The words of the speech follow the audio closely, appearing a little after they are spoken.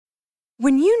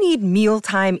When you need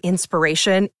mealtime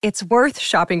inspiration, it's worth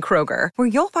shopping Kroger, where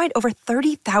you'll find over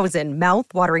 30,000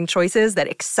 mouth-watering choices that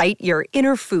excite your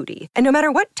inner foodie. And no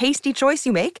matter what tasty choice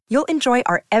you make, you'll enjoy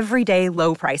our everyday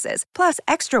low prices, plus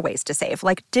extra ways to save,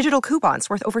 like digital coupons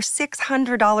worth over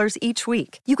 $600 each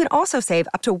week. You can also save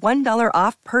up to $1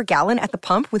 off per gallon at the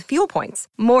pump with fuel points.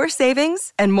 More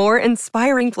savings and more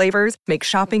inspiring flavors make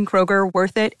shopping Kroger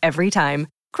worth it every time.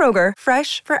 Kroger,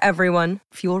 fresh for everyone.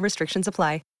 Fuel restrictions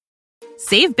apply.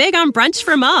 Save big on brunch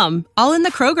for mom, all in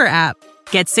the Kroger app.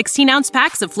 Get 16-ounce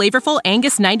packs of flavorful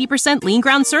Angus 90% lean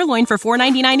ground sirloin for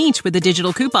 $4.99 each with a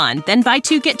digital coupon. Then buy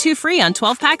 2, get 2 free on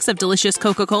 12 packs of delicious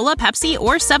Coca-Cola, Pepsi,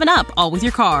 or 7-Up, all with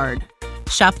your card.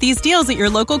 Shop these deals at your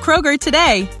local Kroger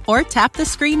today, or tap the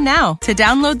screen now to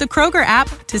download the Kroger app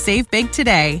to save big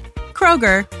today.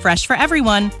 Kroger, fresh for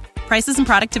everyone. Prices and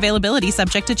product availability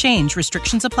subject to change.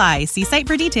 Restrictions apply. See site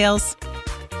for details.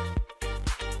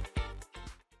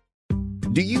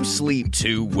 Do you sleep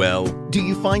too well? Do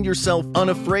you find yourself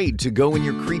unafraid to go in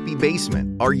your creepy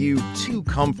basement? Are you too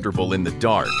comfortable in the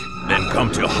dark? Then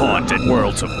come to Haunt at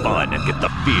Worlds of Fun and get the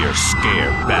fear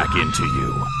scared back into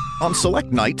you. On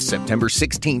select nights, September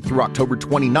 16th through October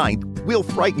 29th, we'll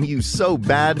frighten you so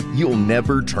bad, you'll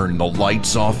never turn the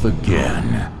lights off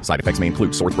again. Side effects may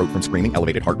include sore throat from screaming,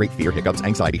 elevated heart rate, fear, hiccups,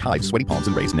 anxiety, hives, sweaty palms,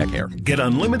 and raised neck hair. Get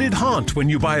unlimited Haunt when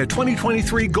you buy a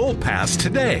 2023 Gold Pass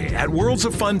today at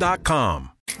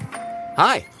worldsoffun.com.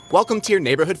 Hi, welcome to your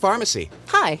neighborhood pharmacy.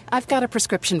 Hi, I've got a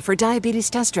prescription for diabetes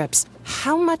test strips.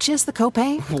 How much is the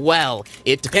copay? Well,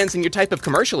 it depends on your type of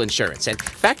commercial insurance and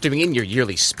factoring in your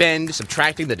yearly spend,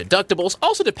 subtracting the deductibles,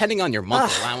 also depending on your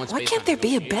monthly allowance. Why can't there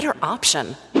be a better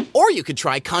option? Or you could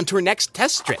try Contour Next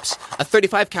test strips. A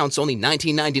 35 count's only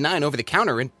 $19.99 over the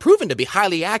counter and proven to be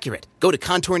highly accurate. Go to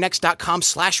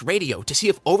contournext.com/radio to see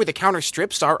if over-the-counter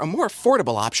strips are a more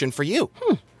affordable option for you.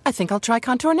 I think I'll try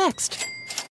Contour Next.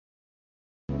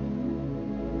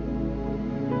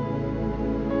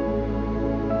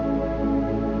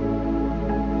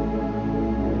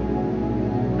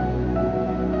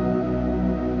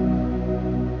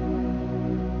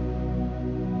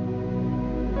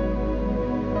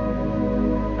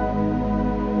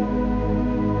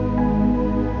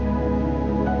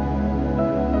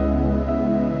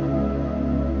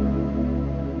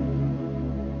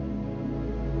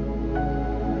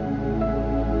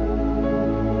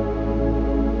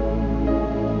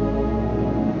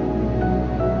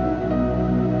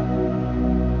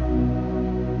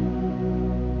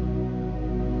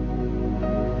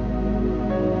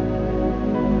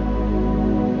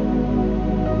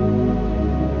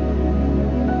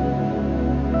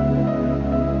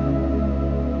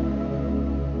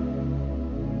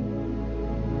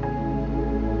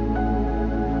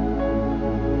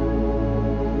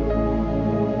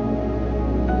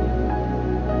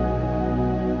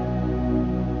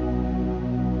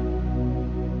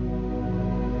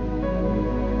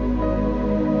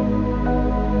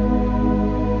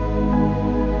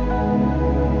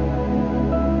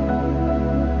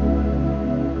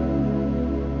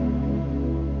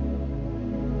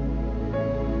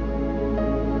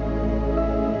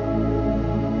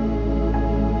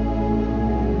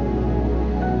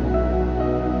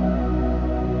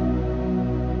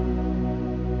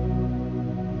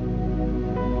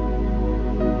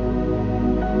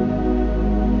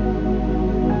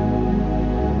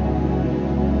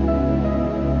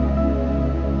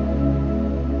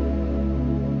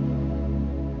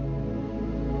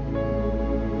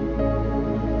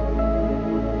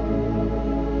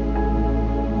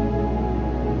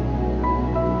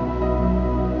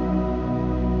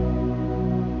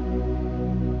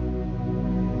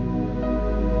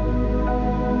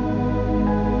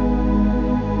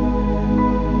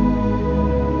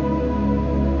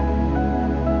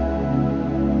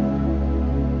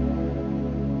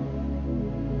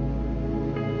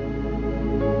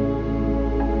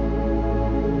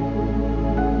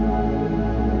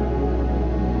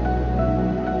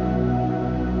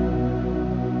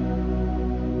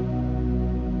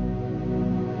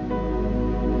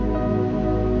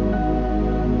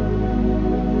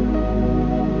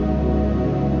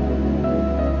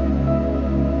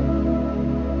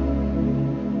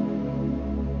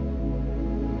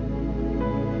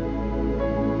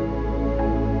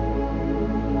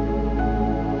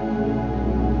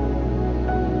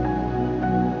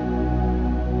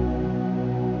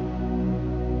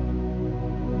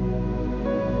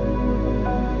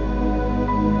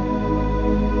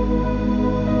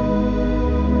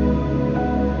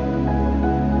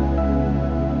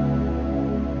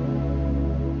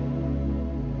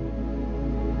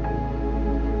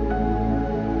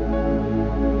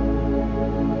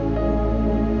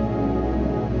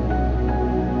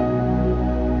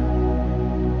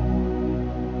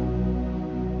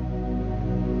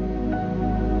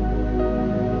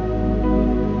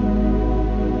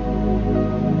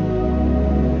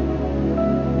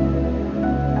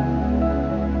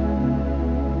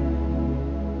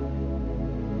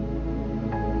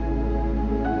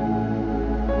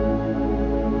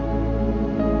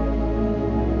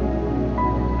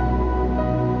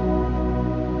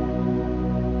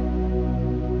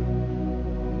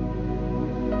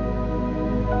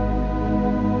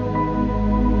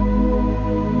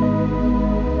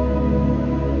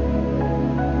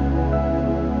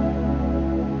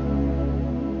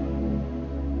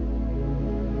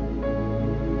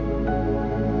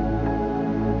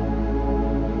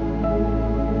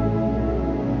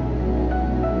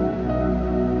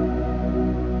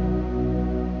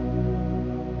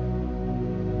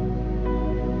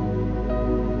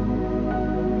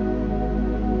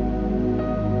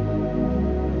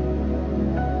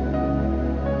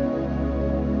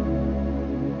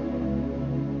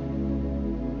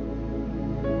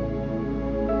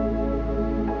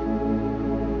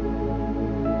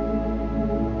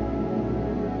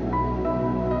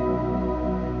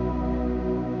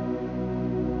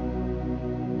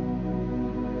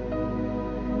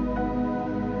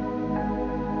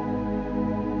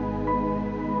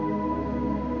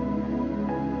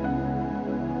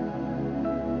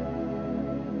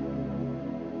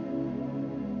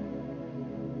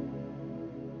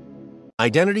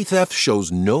 Identity theft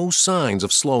shows no signs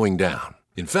of slowing down.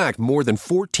 In fact, more than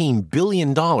 $14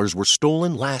 billion were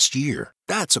stolen last year.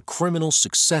 That's a criminal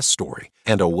success story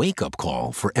and a wake-up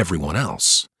call for everyone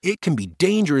else. It can be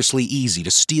dangerously easy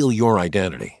to steal your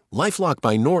identity. LifeLock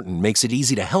by Norton makes it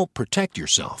easy to help protect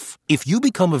yourself. If you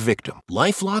become a victim,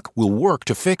 LifeLock will work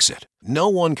to fix it. No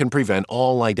one can prevent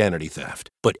all identity theft,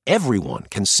 but everyone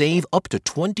can save up to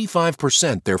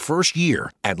 25% their first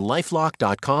year at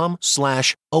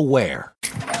LifeLock.com/aware.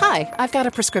 Hi, I've got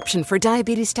a prescription for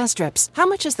diabetes test strips. How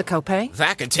much is the copay?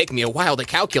 That could take me a while to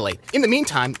calculate. In the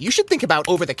meantime, you should think about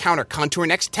over-the-counter Contour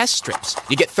Next test strips.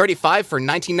 You get 35 for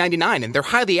 $19.99, and they're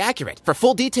highly accurate. For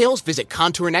full details, visit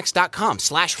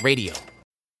contournext.com/radio.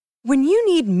 When you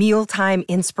need mealtime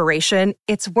inspiration,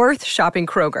 it's worth shopping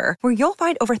Kroger, where you'll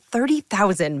find over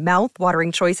 30,000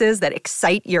 mouth-watering choices that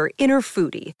excite your inner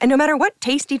foodie. And no matter what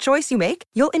tasty choice you make,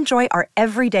 you'll enjoy our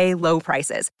everyday low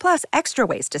prices, plus extra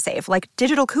ways to save, like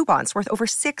digital coupons worth over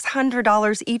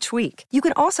 $600 each week. You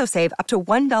can also save up to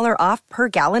 $1 off per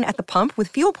gallon at the pump with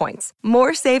fuel points.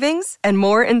 More savings and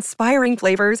more inspiring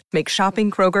flavors make shopping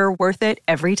Kroger worth it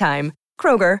every time.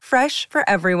 Kroger, fresh for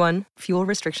everyone. Fuel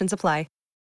restrictions apply.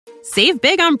 Save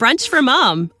big on brunch for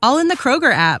mom, all in the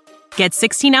Kroger app. Get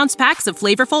 16-ounce packs of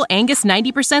flavorful Angus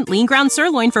 90% lean ground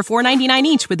sirloin for $4.99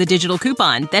 each with a digital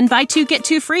coupon. Then buy 2, get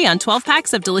 2 free on 12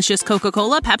 packs of delicious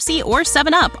Coca-Cola, Pepsi, or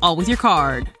 7-Up, all with your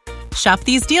card. Shop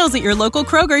these deals at your local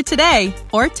Kroger today,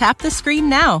 or tap the screen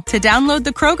now to download the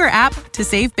Kroger app to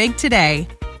save big today.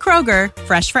 Kroger,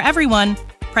 fresh for everyone.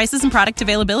 Prices and product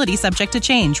availability subject to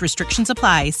change. Restrictions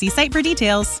apply. See site for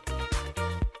details.